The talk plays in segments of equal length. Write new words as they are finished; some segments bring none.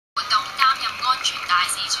傳大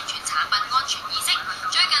使宣傳產品安全意識。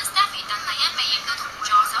最近 Stephy 鄧麗欣被影到同助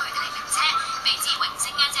手去睇名車，被指榮升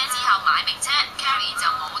一姐之後買名車 ，Carrie 就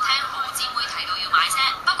冇聽好姊妹提到要買車，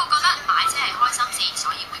不過覺得買車係開心事，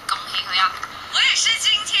所以會恭喜佢啊。我也是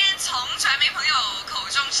今天從傳媒朋友口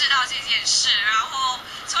中知道這件事，然後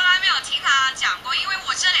從來沒有聽他講過，因為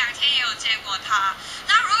我這2天也有見過他。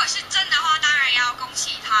那如果是真的話，當然要恭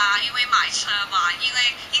喜他，因為買車嘛，因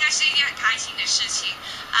為應該是一件很開心的事情。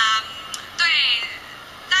對，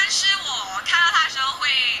但是我看到他的時候會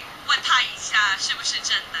問他一下是不是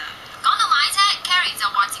真的。講到買車 ，Carrie 就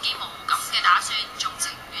話自己冇咁嘅打算，仲情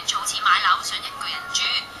願儲錢買樓，想一個人住。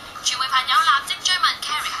傳媒朋友立即追問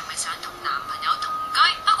Carrie 係咪想同男朋友同居，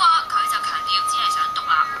不過佢就強調只係想獨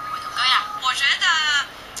立，唔會同居啊。我覺得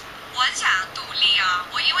我很想獨立啊，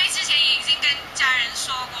我因為之前已經跟家人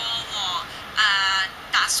說過我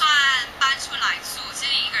打算搬出來住，自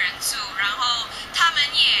己一個人住，然後他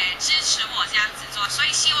們也支持我這樣子做，所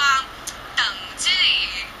以希望等自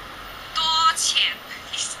己多錢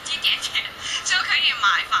一點點就可以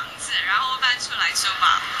買房子，然後搬出來住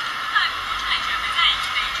吧。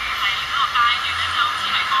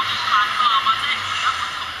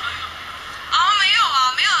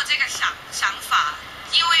沒有這個想法，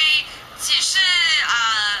因為只是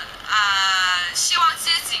希望自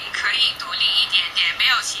己可以獨立一點點，沒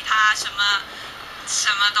有其他什麼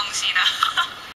東西的。